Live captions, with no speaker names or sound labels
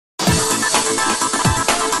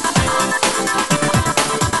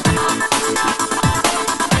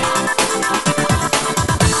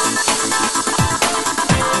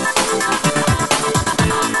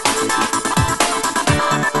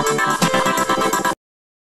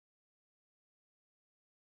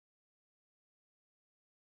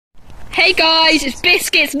Hey guys, it's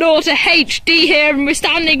Biscuit Snorter HD here, and we're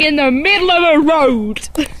standing in the middle of a road.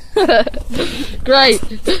 Great.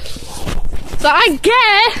 So I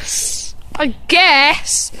guess,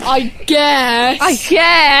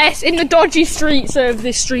 in the dodgy streets of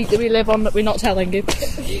this street that we live on that we're not telling you.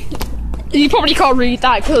 You probably can't read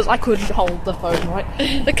that because I couldn't hold the phone, right?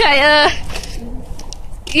 Okay,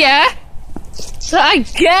 yeah. So I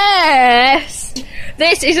guess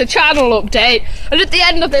this is a channel update, and at the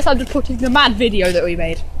end of this I'm just putting the mad video that we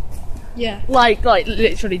made. Yeah. Like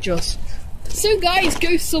literally just. So guys,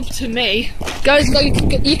 go sub to me.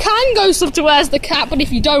 You can go sub to Where's the Cat, but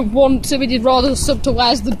if you don't want to, you'd rather sub to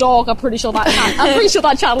Where's the Dog. I'm pretty sure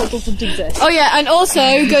that channel doesn't exist. Oh yeah, and also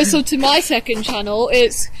go sub to my second channel.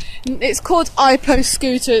 It's called I Post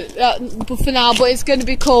Scooter for now, but it's going to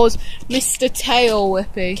be called Mr. Tail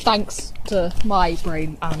Whippy. Thanks to my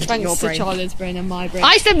brain and your brain. Thanks to Charlie's brain and my brain.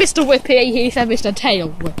 I said Mr. Whippy, he said Mr. Tail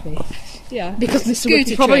Whippy. Yeah. Because Mr.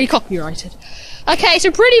 Scooter Whippy probably copyrighted. Okay,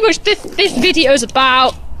 so pretty much this video is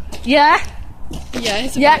about Yeah,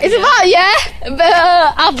 it's about,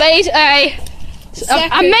 I've made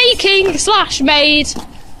made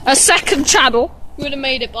a second channel. You would have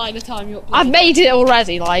made it by the time you uploaded. I've made it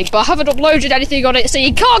already, but I haven't uploaded anything on it, so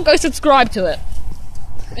you can't go subscribe to it.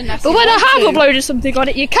 But when I have uploaded something on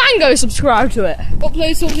it, you can go subscribe to it.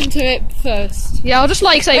 Upload something to it first. Yeah, I'll just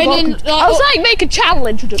say I'll make a channel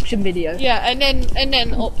introduction video. Yeah, and then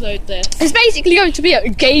upload this. It's basically going to be a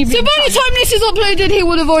gaming. So by the time this is uploaded, he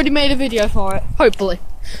would have already made a video for it. Hopefully.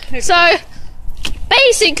 So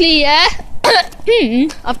basically, yeah.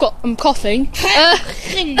 I'm coughing.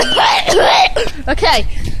 Okay.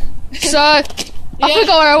 So I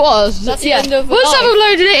forgot where I was. That's the end of Once I've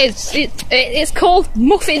uploaded it, it's called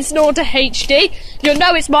Muffin Snorter HD. You'll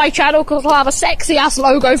know it's my channel because I'll have a sexy ass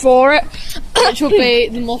logo for it. Which will be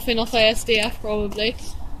the Muffin off ASDF, probably.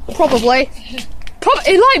 Probably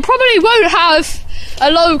won't have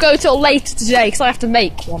a logo till later today because I have to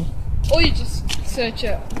make one. Or you just search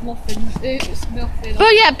it, Muffin. It's Muffin.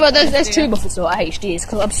 But there's two Muffin Snorter HDs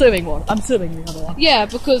because I'm suing one. I'm suing the other one. Yeah,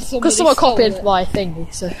 because someone copied my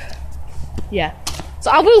thingy. So yeah. So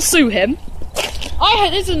I will sue him.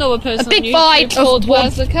 There's another person a big fight called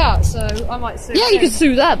Where's the Cat, so I might sue him. You can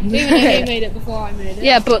sue them. Even though he made it before I made it.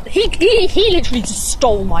 Yeah, but he literally just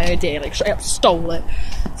stole my idea, like straight up stole it.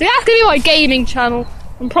 So that's gonna be my gaming channel.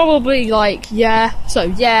 I'm probably and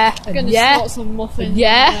start some muffins.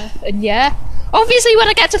 And yeah. Obviously, when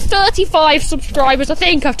I get to 35 subscribers, I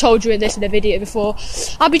think I've told you in a video before,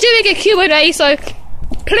 I'll be doing a Q&A, so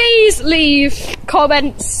please leave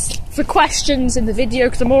comments for questions in the video,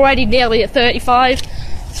 because I'm already nearly at 35.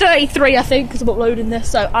 33, I think, because I'm uploading this,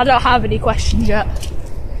 so I don't have any questions yet.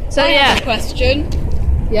 So I have a question.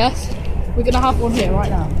 Yes? We're going to have one here right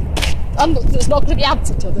now. It's not going to be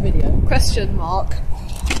answered to the video. Question mark.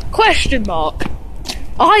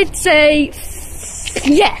 I'd say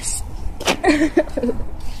yes.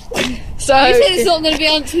 So you said it's not going to be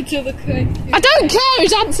answered to the question. I don't care.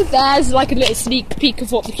 It's answered there as like a little sneak peek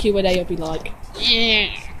of what the Q&A will be like. Yeah.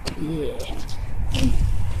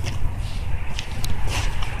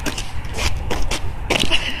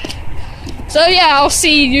 So yeah, I'll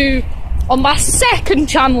see you on my second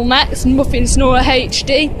channel next, Muffin Snorter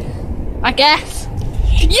HD, I guess.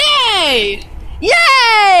 Yay!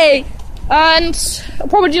 Yay! And I'll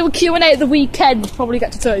probably do a Q&A at the weekend. Probably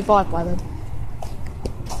get to 35 by then.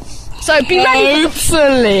 So be ready.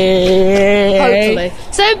 Hopefully.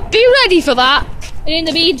 So be ready for that. And in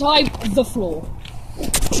the meantime, the floor.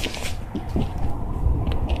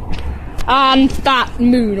 And that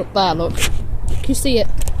moon up there, look. Can you see it?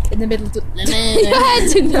 In the middle of the... Your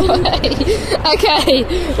head's in the way. Okay,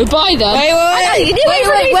 bye then.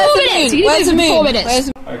 Wait, where's the moon? 4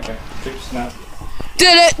 minutes. Okay, tips now.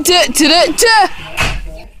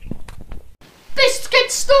 Biscuit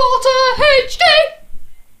Snorter HD!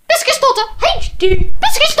 Biscuit Snorter HD!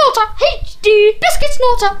 Biscuit Snorter HD! Biscuit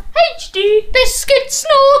Snorter HD! Biscuit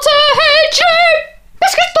Snorter HD!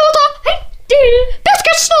 Biscuit Snorter HD!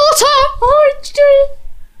 Biscuit Snorter HD!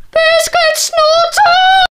 Biscuit Snorter!